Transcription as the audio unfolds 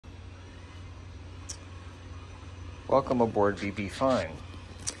Welcome aboard BB Fine.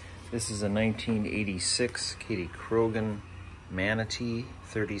 This is a 1986 Kadey Krogen Manatee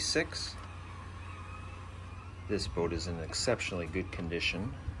 36. This boat is in exceptionally good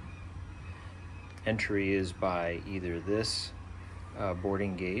condition. Entry is by either this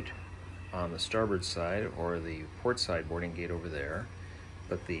boarding gate on the starboard side or the port side boarding gate over there.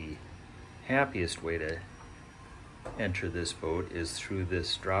 But the happiest way to enter this boat is through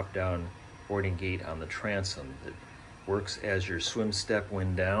this drop-down boarding gate on the transom that works as your swim step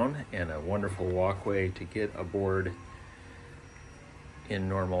when down, and a wonderful walkway to get aboard in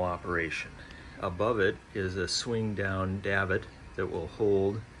normal operation. Above it is a swing down davit that will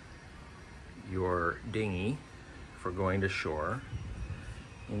hold your dinghy for going to shore.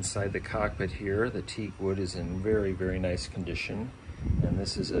 Inside the cockpit here, the teak wood is in very, very nice condition, and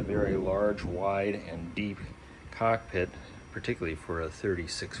this is a very large, wide, and deep cockpit, particularly for a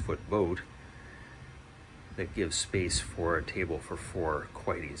 36-foot boat, that gives space for a table for four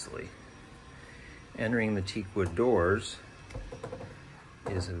quite easily. Entering the teak wood doors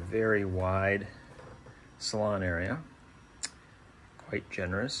is a very wide salon area, quite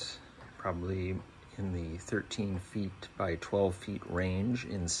generous, probably in the 13 feet by 12 feet range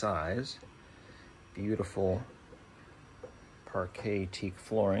in size. Beautiful parquet teak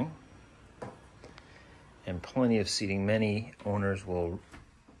flooring and plenty of seating. Many owners will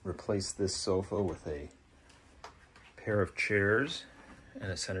replace this sofa with a pair of chairs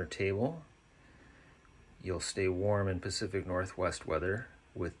and a center table. You'll stay warm in Pacific Northwest weather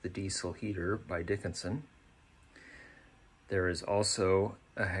with the diesel heater by Dickinson. There is also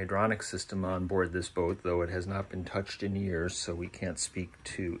a hydronic system on board this boat, though it has not been touched in years, so we can't speak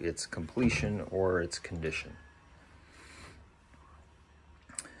to its completion or its condition.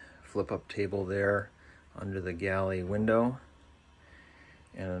 Flip-up table there under the galley window,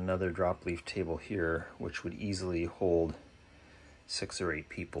 and another drop leaf table here, which would easily hold 6 or 8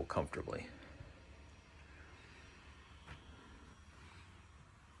 people comfortably.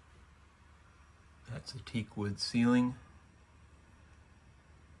 That's a teak wood ceiling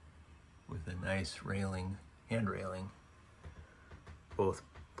with a nice railing, hand railing, both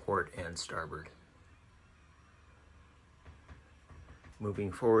port and starboard. Moving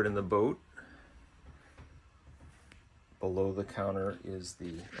forward in the boat, below the counter is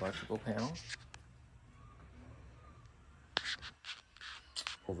the electrical panel.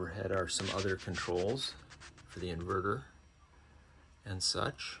 Overhead are some other controls for the inverter and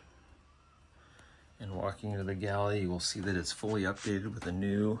such. And walking into the galley, you will see that it's fully updated with a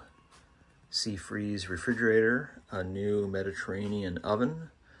new sea freeze refrigerator, a new Mediterranean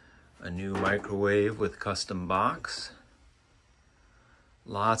oven, a new microwave with custom box,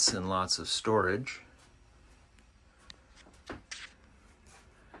 lots and lots of storage,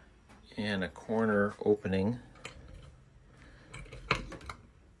 and a corner opening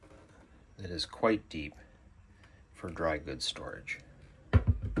that is quite deep for dry goods storage,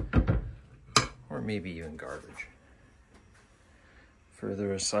 or maybe even garbage.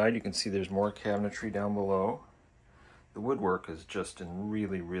 Further aside, you can see there's more cabinetry down below. The woodwork is just in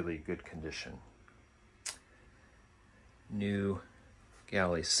really, really good condition. New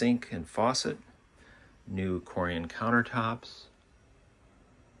galley sink and faucet, new Corian countertops,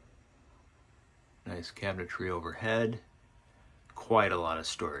 nice cabinetry overhead, quite a lot of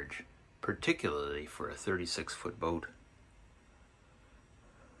storage, particularly for a 36-foot boat.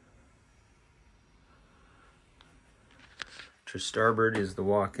 To starboard is the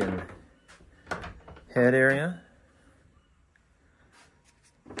walk-in head area.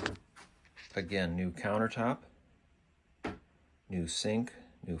 Again, new countertop, new sink,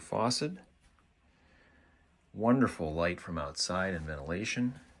 new faucet, wonderful light from outside and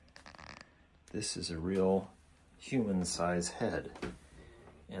ventilation. This is a real human-size head,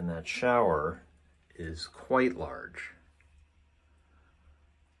 and that shower is quite large.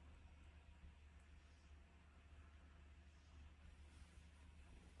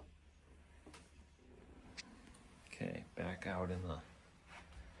 Okay, back out in the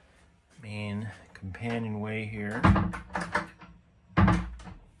main companionway here.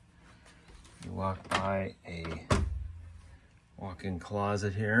 You walk by a walk-in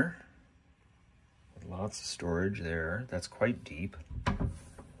closet here. Lots of storage there. That's quite deep.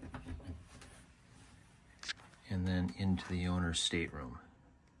 And then into the owner's stateroom.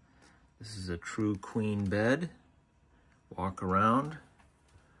 This is a true queen bed. Walk around.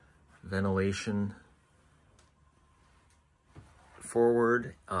 Ventilation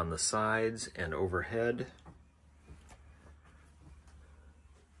forward, on the sides, and overhead.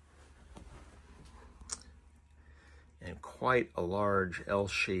 And quite a large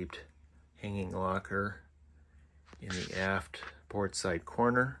L-shaped hanging locker in the aft port side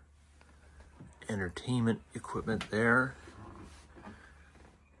corner. Entertainment equipment there.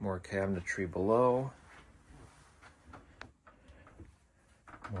 More cabinetry below.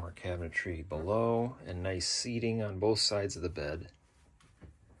 More cabinetry below, and nice seating on both sides of the bed.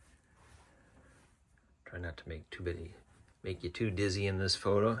 Try not to make you too dizzy in this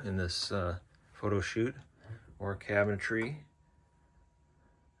photo, photo shoot. More cabinetry.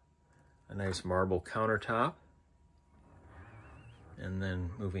 A nice marble countertop. And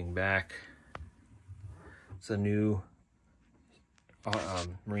then moving back, it's a new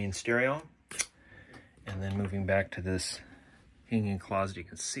marine stereo. And then moving back to this hanging closet, you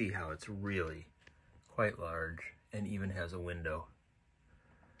can see how it's really quite large and even has a window.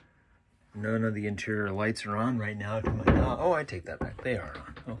 None of the interior lights are on right now to my knowledge. Oh, I take that back. They are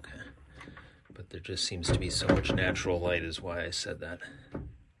on. Okay. But there just seems to be so much natural light is why I said that.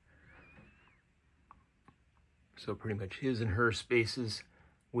 So pretty much his and her spaces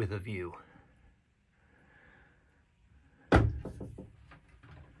with a view.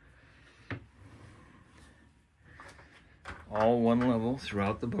 All one level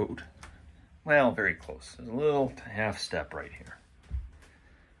throughout the boat. Well, very close. There's a little half step right here.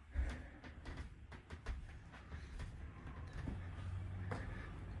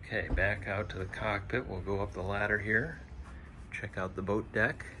 Okay, back out to the cockpit. We'll go up the ladder here. Check out the boat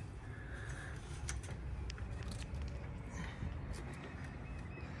deck.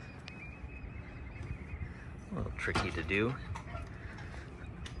 A little tricky to do.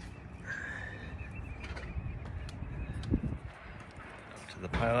 The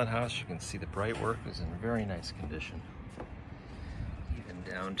pilot house, you can see the brightwork is in very nice condition, even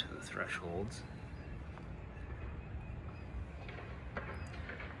down to the thresholds.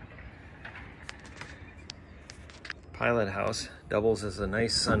 Pilot house doubles as a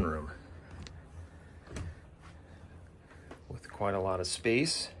nice sunroom with quite a lot of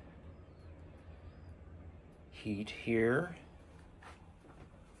space. Heat here.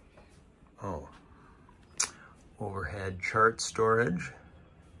 Oh, overhead chart storage.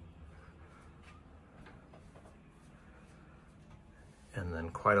 And then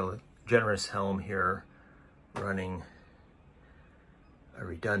quite a generous helm here, running a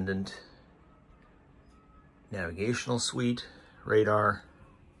redundant navigational suite, radar,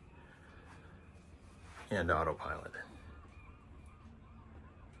 and autopilot.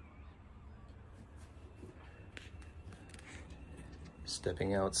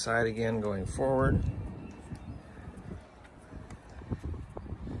 Stepping outside again, going forward.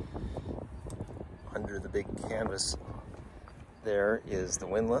 Under the big canvas there is the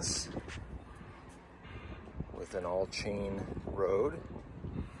windlass with an all-chain road.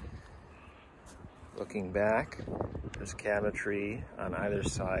 Looking back, there's cabinetry on either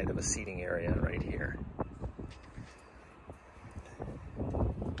side of a seating area right here.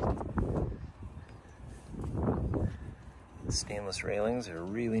 The stainless railings are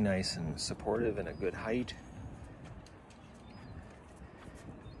really nice and supportive and a good height.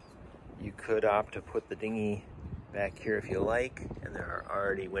 You could opt to put the dinghy back here if you like, and there are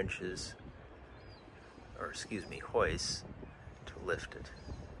already winches, or excuse me, hoists to lift it.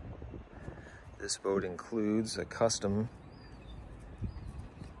 This boat includes a custom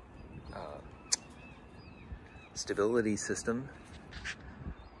stability system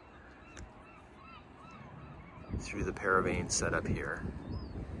through the paravane setup here,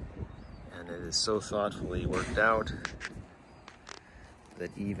 and it is so thoughtfully worked out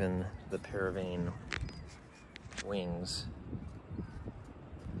that even the paravane wings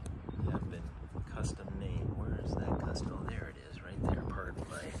have been custom made. Where is that custom? Oh, there it is, right there. Pardon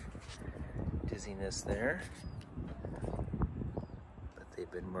my dizziness there. But they've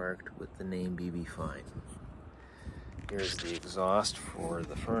been marked with the name BB Fine. Here's the exhaust for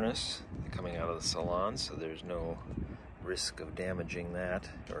the furnace coming out of the salon, so there's no risk of damaging that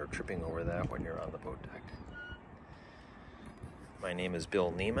or tripping over that when you're on the boat deck. My name is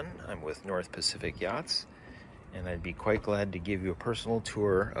Bill Neiman. I'm with North Pacific Yachts, and I'd be quite glad to give you a personal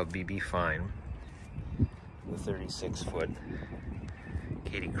tour of BB Fine, the 36-foot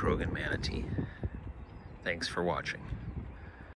Kadey Krogen Manatee. Thanks for watching.